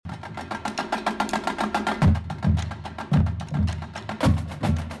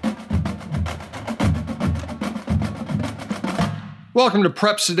Welcome to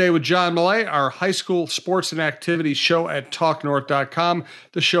Preps Today with John Millay, our high school sports and activities show at talknorth.com.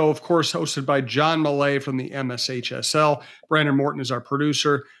 The show, of course, hosted by John Millay from the MSHSL. Brandon Morton is our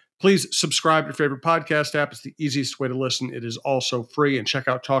producer. Please subscribe to your favorite podcast app. It's the easiest way to listen. It is also free. And check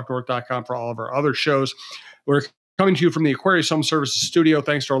out talknorth.com for all of our other shows. We're coming to you from the Aquarius Home Services studio,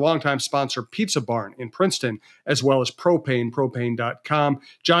 thanks to our longtime sponsor, Pizza Barn in Princeton, as well as propane.com.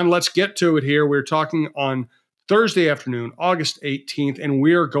 John, let's get to it here. We're talking on Thursday afternoon, August 18th, and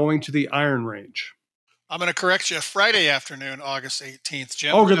we are going to the Iron Range. I'm going to correct you. Friday afternoon, August 18th,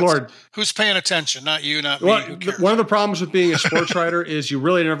 Jim. Oh, good Lord. Who's paying attention? Not you, not me. Well, Who cares? one of the problems with being a sports writer is you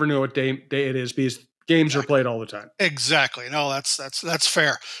really never know what day it is because games are played all the time. Exactly. No, that's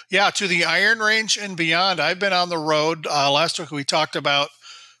fair. Yeah, to the Iron Range and beyond. I've been on the road. Last week we talked about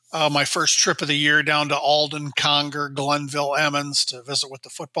my first trip of the year down to Alden, Conger, Glenville, Emmons to visit with the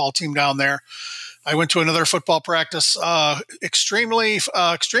football team down there. I went to another football practice extremely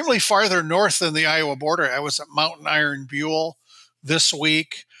farther north than the Iowa border. I was at Mountain Iron Buell this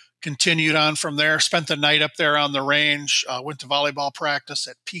week, continued on from there, spent the night up there on the range, went to volleyball practice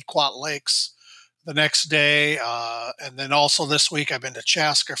at Pequot Lakes the next day. And then also this week, I've been to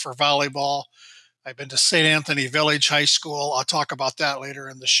Chaska for volleyball. I've been to St. Anthony Village High School. I'll talk about that later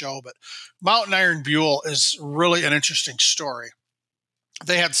in the show. But Mountain Iron Buell is really an interesting story.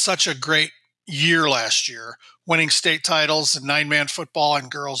 They had such a great year last year, winning state titles in 9-man football and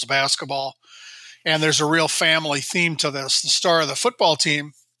girls basketball. And there's a real family theme to this. The star of the football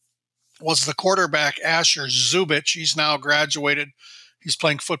team was the quarterback, Asher Zubich. He's now graduated. He's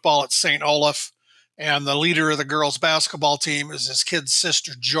playing football at St. Olaf. And the leader of the girls basketball team is his kid's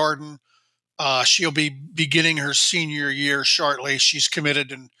sister, Jordan. She'll be beginning her senior year shortly. She's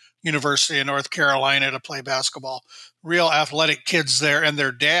committed in University of North Carolina to play basketball. Real athletic kids there. And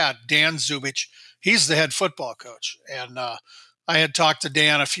their dad, Dan Zubich, he's the head football coach. And I had talked to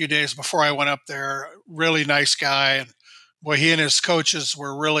Dan a few days before I went up there. Really nice guy. And boy, he and his coaches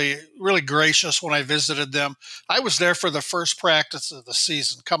were really, really gracious when I visited them. I was there for the first practice of the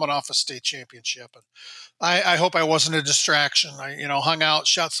season, coming off a state championship. And I hope I wasn't a distraction. I, hung out,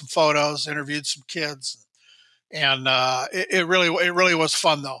 shot some photos, interviewed some kids. And it really was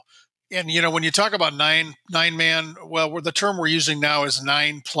fun, though. And, when you talk about nine-man, well, the term we're using now is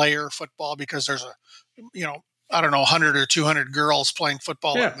 9-player football because there's 100 or 200 girls playing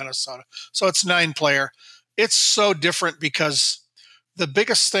football in Minnesota. So it's 9-player. It's so different because the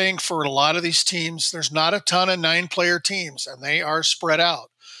biggest thing for a lot of these teams, there's not a ton of 9-player teams, and they are spread out.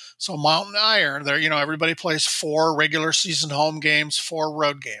 So Mountain Iron, everybody plays 4 regular season home games, 4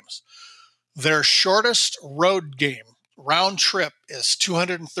 road games. Their shortest road game round trip is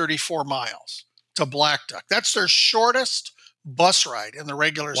 234 miles to Black Duck. That's their shortest bus ride in the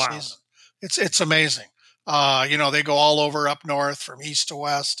regular season. It's amazing. They go all over up north from east to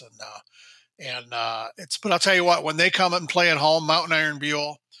west, but I'll tell you what, when they come and play at home, Mountain Iron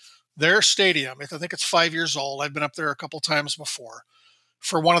Buell, their stadium, I think it's 5 years old. I've been up there a couple times before.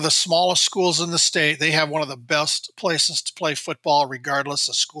 For one of the smallest schools in the state, they have one of the best places to play football, regardless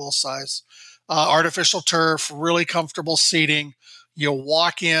of school size. Artificial turf, really comfortable seating. You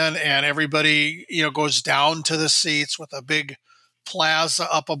walk in and everybody, goes down to the seats with a big plaza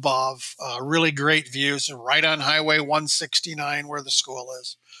up above. Really great views right on Highway 169 where the school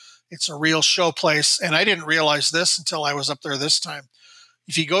is. It's a real show place. And I didn't realize this until I was up there this time.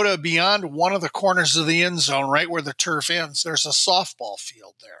 If you go to beyond one of the corners of the end zone, right where the turf ends, there's a softball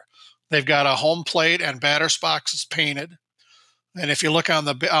field there. They've got a home plate and batter's boxes painted. And if you look on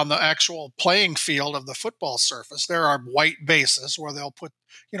the actual playing field of the football surface, there are white bases where they'll put,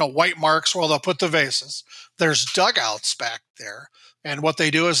 white marks where they'll put the bases. There's dugouts back there. And what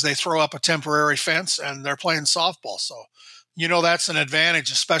they do is they throw up a temporary fence and they're playing softball. So, that's an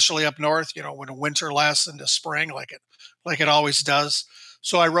advantage, especially up north, when winter lasts into spring like it always does.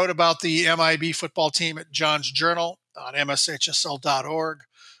 So I wrote about the MIB football team at John's Journal on mshsl.org.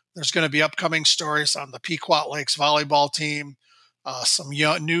 There's going to be upcoming stories on the Pequot Lakes volleyball team, some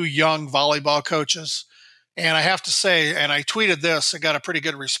new young volleyball coaches. And I have to say, and I tweeted this, I got a pretty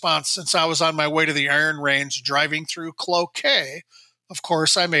good response. Since I was on my way to the Iron Range driving through Cloquet, of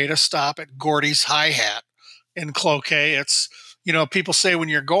course, I made a stop at Gordy's Hi-Hat in Cloquet. It's, people say when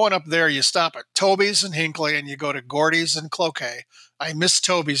you're going up there, you stop at Toby's and Hinckley and you go to Gordy's and Cloquet. I missed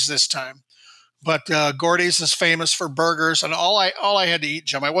Toby's this time. But Gordy's is famous for burgers, and all I had to eat,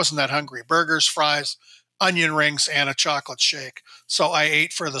 Jim, I wasn't that hungry. Burgers, fries, onion rings, and a chocolate shake. So I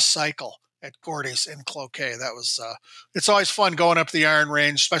ate for the cycle at Gordy's in Cloquet. That was it's always fun going up the Iron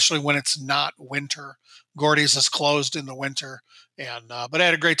Range, especially when it's not winter. Gordy's is closed in the winter, and but I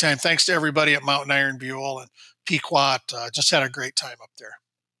had a great time. Thanks to everybody at Mountain Iron Buell and Pequot. Just had a great time up there.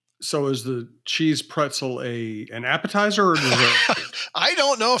 So is the cheese pretzel an appetizer or dessert? I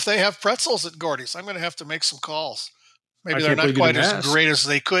don't know if they have pretzels at Gordy's. I'm going to have to make some calls. Maybe I they're can't not believe you quite didn't as ask. great as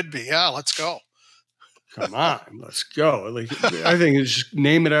they could be. Yeah, let's go. Come on, let's go. Like, I think it's just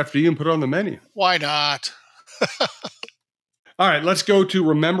name it after you and put it on the menu. Why not? All right, let's go to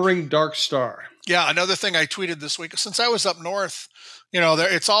Remembering Dark Star. Yeah, another thing I tweeted this week. Since I was up north,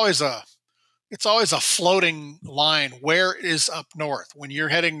 it's always a floating line. Where is up north? When you're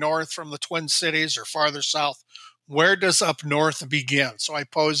heading north from the Twin Cities or farther south, where does up north begin? So I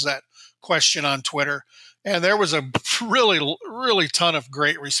posed that question on Twitter, and there was a really, really ton of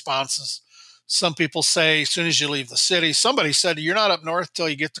great responses. Some people say as soon as you leave the city. Somebody said you're not up north till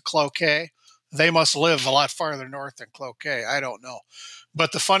you get to Cloquet. They must live a lot farther north than Cloquet. I don't know.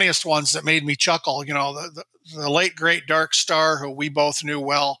 But the funniest ones that made me chuckle, the late great Dark Star, who we both knew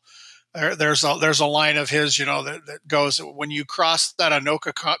well, there's a line of his, that goes, when you cross that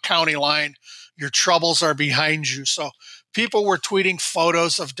Anoka County line, your troubles are behind you. So people were tweeting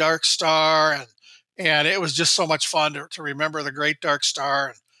photos of Dark Star, and it was just so much fun to remember the great Dark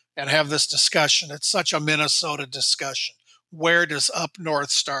Star and have this discussion. It's such a Minnesota discussion. Where does up north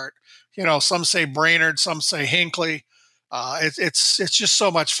start? Some say Brainerd, some say Hinckley. It's just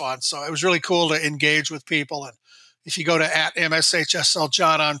so much fun. So it was really cool to engage with people. And if you go to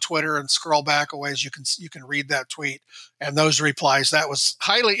 @MSHSLJohn on Twitter and scroll back a ways, you can read that tweet and those replies. That was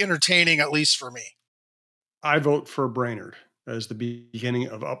highly entertaining, at least for me. I vote for Brainerd as the beginning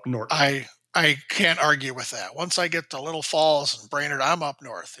of up north. I can't argue with that. Once I get to Little Falls and Brainerd, I'm up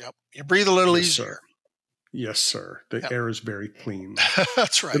north. Yep, you breathe a little easier. Sir. Yes, sir. The air is very clean.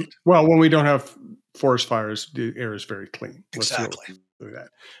 That's right. Well, when we don't have forest fires, the air is very clean. Exactly. Let's do that.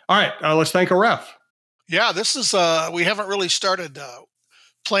 All right, let's thank a ref. Yeah, this is we haven't really started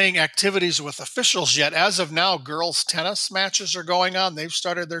playing activities with officials yet. As of now, girls tennis matches are going on. They've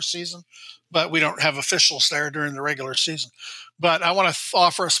started their season, but we don't have officials there during the regular season. But I want to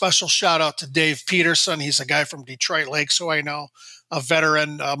offer a special shout out to Dave Peterson. He's a guy from Detroit Lakes who I know, a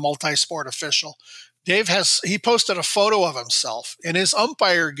veteran multi-sport official. He posted a photo of himself in his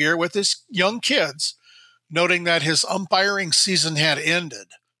umpire gear with his young kids, noting that his umpiring season had ended,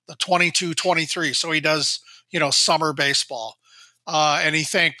 the 22-23. So he does, summer baseball. And he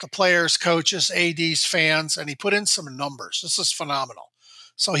thanked the players, coaches, ADs, fans, and he put in some numbers. This is phenomenal.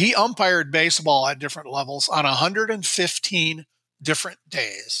 So he umpired baseball at different levels on 115 different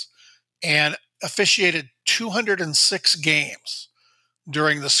days and officiated 206 games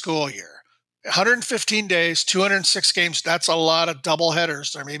during the school year. 115 days, 206 games. That's a lot of double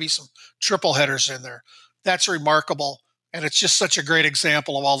headers. There may be some triple headers in there. That's remarkable. And it's just such a great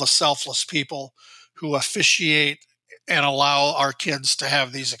example of all the selfless people who officiate and allow our kids to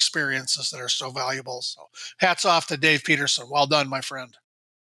have these experiences that are so valuable. So hats off to Dave Peterson. Well done, my friend.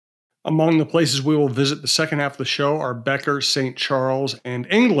 Among the places we will visit the second half of the show are Becker, St. Charles, and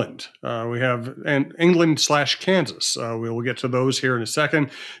England. We have England/Kansas. We will get to those here in a second.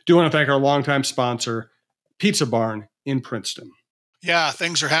 Do want to thank our longtime sponsor, Pizza Barn in Princeton. Yeah,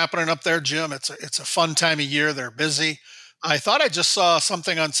 things are happening up there, Jim. It's a fun time of year. They're busy. I thought I just saw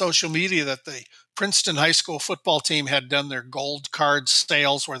something on social media that the Princeton high school football team had done their gold card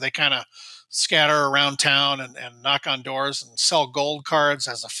sales where they kind of scatter around town and knock on doors and sell gold cards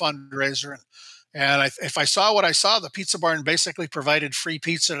as a fundraiser. And if I saw what I saw, the Pizza Barn basically provided free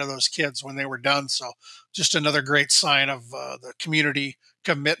pizza to those kids when they were done. So just another great sign of the community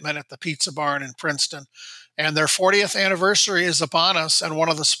commitment at the Pizza Barn in Princeton. And their 40th anniversary is upon us. And one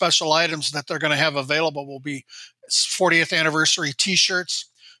of the special items that they're going to have available will be 40th anniversary T-shirts.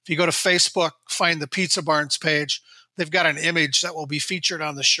 If you go to Facebook, find the Pizza Barn's page, they've got an image that will be featured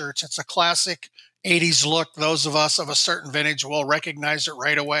on the shirts. It's a classic 80s look. Those of us of a certain vintage will recognize it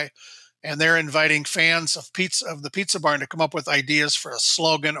right away. And they're inviting fans of the Pizza Barn to come up with ideas for a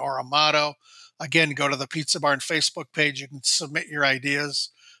slogan or a motto. Again, go to the Pizza Barn Facebook page. You can submit your ideas.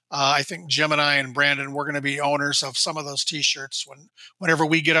 I think Jim and I and Brandon, we're going to be owners of some of those T-shirts. Whenever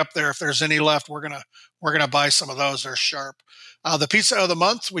we get up there, if there's any left, we're gonna buy some of those. They're sharp. The pizza of the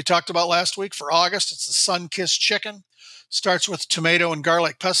month we talked about last week for August. It's the Sun-Kissed Chicken. Starts with tomato and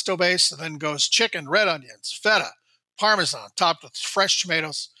garlic pesto base, and then goes chicken, red onions, feta, parmesan, topped with fresh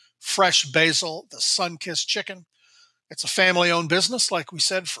tomatoes, fresh basil. The Sun-Kissed Chicken. It's a family-owned business, like we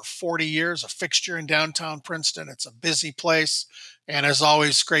said, for 40 years, a fixture in downtown Princeton. It's a busy place. And as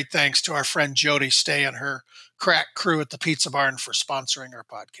always, great thanks to our friend Jody Stay and her crack crew at the Pizza Barn for sponsoring our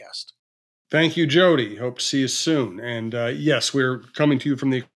podcast. Thank you, Jody. Hope to see you soon. And yes, we're coming to you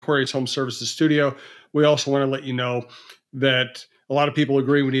from the Aquarius Home Services studio. We also want to let you know that A lot of people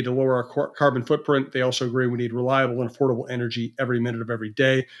agree we need to lower our carbon footprint. They also agree we need reliable and affordable energy every minute of every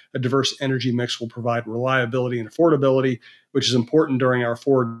day. A diverse energy mix will provide reliability and affordability, which is important during our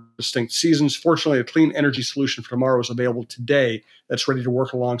four distinct seasons. Fortunately, a clean energy solution for tomorrow is available today that's ready to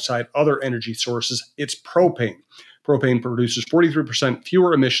work alongside other energy sources. It's propane. Propane produces 43%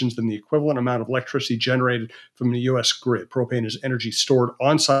 fewer emissions than the equivalent amount of electricity generated from the U.S. grid. Propane is energy stored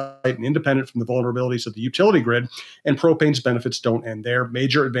on site and independent from the vulnerabilities of the utility grid, and propane's benefits don't end there.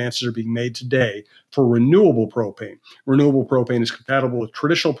 Major advances are being made today for renewable propane. Renewable propane is compatible with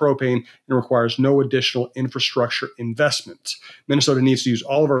traditional propane and requires no additional infrastructure investments. Minnesota needs to use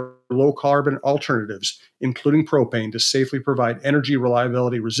all of our low carbon alternatives, including propane, to safely provide energy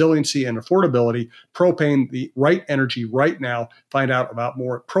reliability, resiliency, and affordability. Propane, the right energy right now. Find out about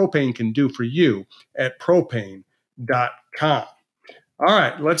more what propane can do for you at propane.com. All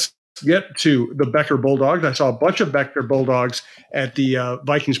right, let's get to the Becker Bulldogs. I saw a bunch of Becker Bulldogs at the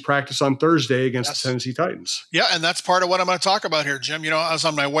Vikings practice on Thursday against the Tennessee Titans. Yeah, and that's part of what I'm going to talk about here, Jim. I was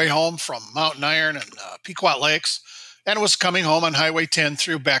on my way home from Mountain Iron and Pequot Lakes, and was coming home on Highway 10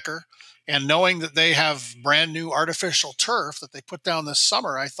 through Becker. And knowing that they have brand new artificial turf that they put down this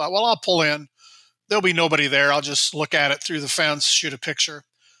summer, I thought, well, I'll pull in. There'll be nobody there. I'll just look at it through the fence, shoot a picture.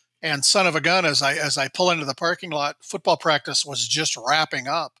 And son of a gun, as I pull into the parking lot, football practice was just wrapping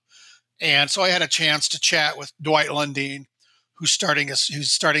up. And so I had a chance to chat with Dwight Lundeen, who's starting his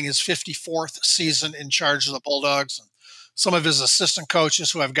 54th season in charge of the Bulldogs, and some of his assistant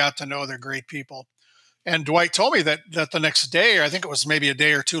coaches who I've got to know. They're great people. And Dwight told me that the next day, or I think it was maybe a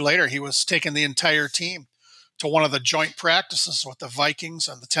day or two later, he was taking the entire team to one of the joint practices with the Vikings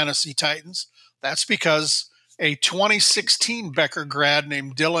and the Tennessee Titans. That's because a 2016 Becker grad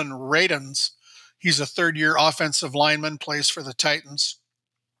named Dylan Radens, he's a third-year offensive lineman, plays for the Titans,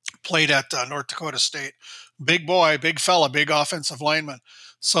 played at North Dakota State. Big boy, big fella, big offensive lineman.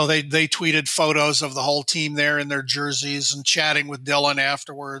 So they tweeted photos of the whole team there in their jerseys and chatting with Dylan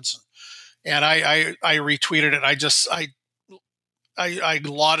afterwards. And I retweeted it. I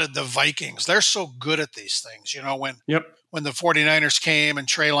lauded the Vikings. They're so good at these things. When the 49ers came and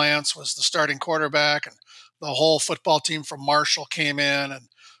Trey Lance was the starting quarterback and the whole football team from Marshall came in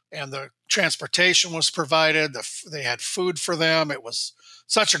and the transportation was provided. They had food for them. It was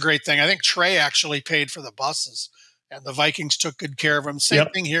such a great thing. I think Trey actually paid for the buses and the Vikings took good care of him. Same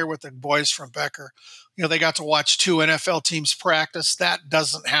thing here with the boys from Becker. They got to watch two NFL teams practice. That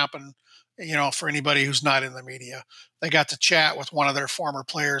doesn't happen, for anybody who's not in the media. They got to chat with one of their former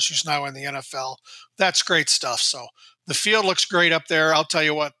players who's now in the NFL. That's great stuff. So the field looks great up there. I'll tell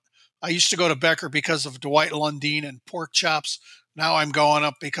you what, I used to go to Becker because of Dwight Lundeen and pork chops. Now I'm going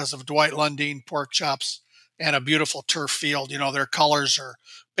up because of Dwight Lundeen, pork chops, and a beautiful turf field. Their colors are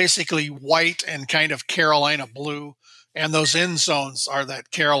basically white and kind of Carolina blue, and those end zones are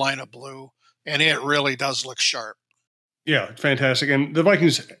that Carolina blue, and it really does look sharp. Yeah, fantastic. And the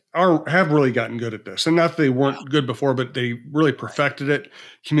Vikings have really gotten good at this. And not that they weren't good before, but they really perfected it.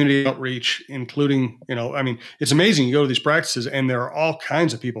 Community outreach, including, it's amazing. You go to these practices and there are all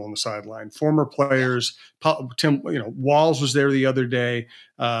kinds of people on the sideline, former players. Tim, Walls was there the other day.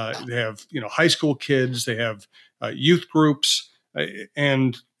 They have, high school kids. They have youth groups.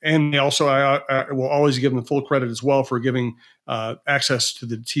 And they also, I will always give them full credit as well for giving access to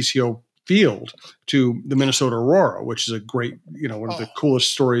the TCO field to the Minnesota Aurora, which is a great, one of the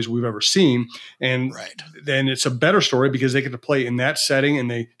coolest stories we've ever seen. And then it's a better story because they get to play in that setting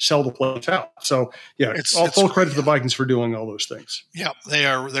and they sell the place out. So it's full credit to the Vikings for doing all those things. Yeah,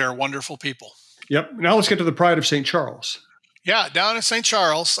 they're wonderful people. Yep. Now let's get to the pride of St. Charles. Yeah, down in St.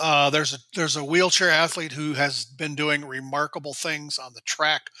 Charles, there's a wheelchair athlete who has been doing remarkable things on the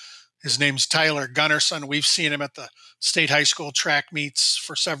track. His name's Tyler Gunnarsson. We've seen him at the state high school track meets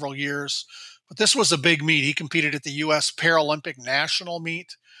for several years. But this was a big meet. He competed at the U.S. Paralympic National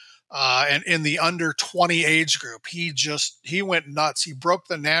Meet. And in the under 20 age group, he went nuts. He broke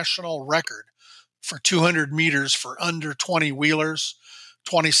the national record for 200 meters for under 20 wheelers,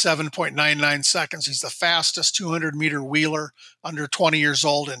 27.99 seconds. He's the fastest 200-meter wheeler under 20 years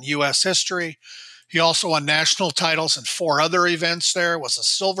old in U.S. history. He also won national titles in 4 other events there, was a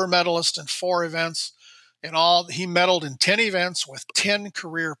silver medalist in 4 events. In all, he medaled in 10 events with 10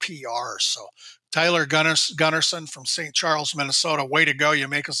 career PRs. So Tyler Gunnarsson from St. Charles, Minnesota, way to go. You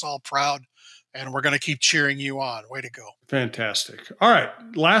make us all proud, and we're going to keep cheering you on. Way to go. Fantastic. All right,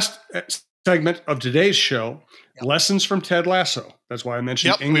 last segment of today's show, Lessons from Ted Lasso. That's why I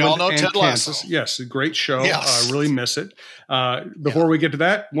mentioned England we all know and Ted Kansas. Lasso. Yes, a great show. Yes. I really miss it. Before we get to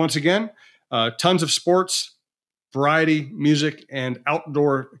that, once again, tons of sports, variety, music, and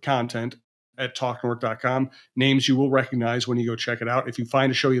outdoor content at talknorth.com. Names you will recognize when you go check it out. If you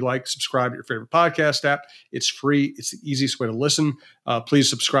find a show you like, subscribe to your favorite podcast app. It's free. It's the easiest way to listen. Please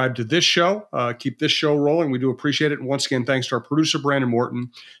subscribe to this show. Keep this show rolling. We do appreciate it. And once again, thanks to our producer, Brandon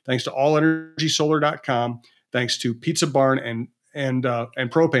Morton. Thanks to allenergysolar.com. Thanks to Pizza Barn and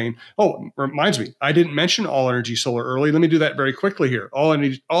propane. Oh, reminds me, I didn't mention All Energy Solar early. Let me do that very quickly here. All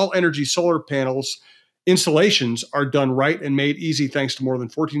Energy Solar panels installations are done right and made easy thanks to more than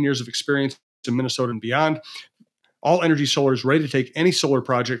 14 years of experience in Minnesota and beyond. All Energy Solar is ready to take any solar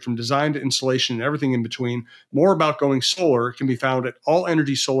project from design to installation and everything in between. More about going solar can be found at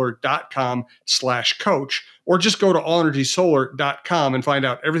allenergysolar.com/coach, or just go to allenergysolar.com and find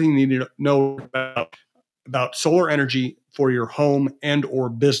out everything you need to know about solar energy for your home and or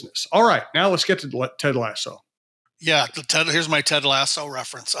business. All right, now let's get to Ted Lasso. Yeah, here's my Ted Lasso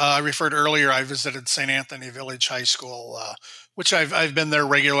reference. I referred earlier, I visited St. Anthony Village High School, which I've been there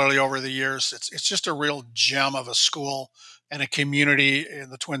regularly over the years. It's just a real gem of a school and a community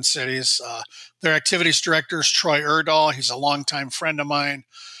in the Twin Cities. Their activities director is Troy Erdahl. He's a longtime friend of mine.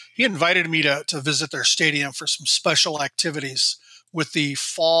 He invited me to visit their stadium for some special activities with the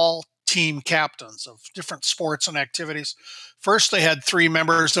fall team captains of different sports and activities. First, they had 3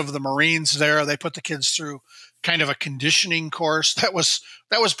 members of the Marines there. They put the kids through kind of a conditioning course that was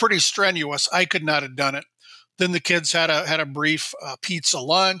pretty strenuous. I could not have done it. Then the kids had a brief pizza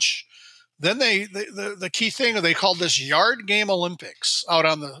lunch. Then the key thing, they called this yard game Olympics out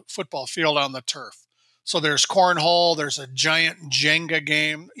on the football field on the turf. So there's cornhole, there's a giant Jenga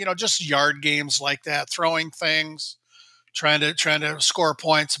game, just yard games like that, throwing things, trying to score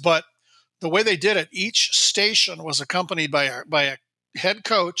points. But the way they did it, each station was accompanied by a head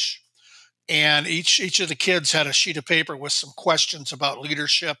coach. And each of the kids had a sheet of paper with some questions about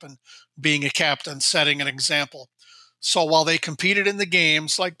leadership and being a captain, setting an example. So while they competed in the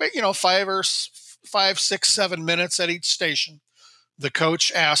games, 5, 6, 7 minutes at each station, the coach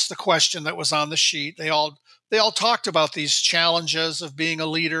asked the question that was on the sheet. They all talked about these challenges of being a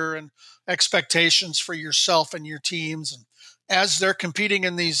leader and expectations for yourself and your teams. And as they're competing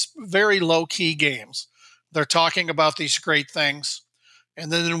in these very low-key games, they're talking about these great things. And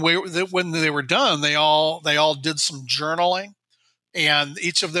then when they were done, they all did some journaling, and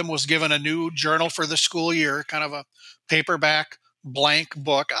each of them was given a new journal for the school year, kind of a paperback blank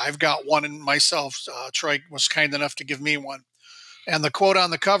book. I've got one in myself. Troy was kind enough to give me one. And the quote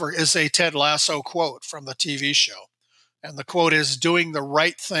on the cover is a Ted Lasso quote from the TV show. And the quote is, "Doing the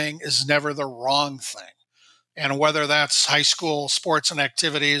right thing is never the wrong thing." And whether that's high school sports and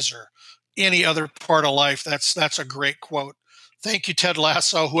activities or any other part of life, that's a great quote. Thank you, Ted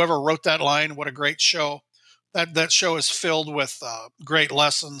Lasso. Whoever wrote that line, what a great show. That show is filled with great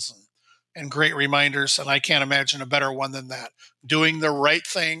lessons and great reminders, and I can't imagine a better one than that. Doing the right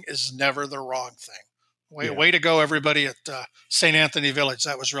thing is never the wrong thing. Way to go, everybody at St. Anthony Village.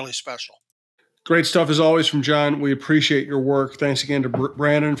 That was really special. Great stuff as always from John. We appreciate your work. Thanks again to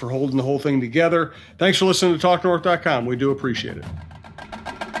Brandon for holding the whole thing together. Thanks for listening to TalkNorth.com. We do appreciate it.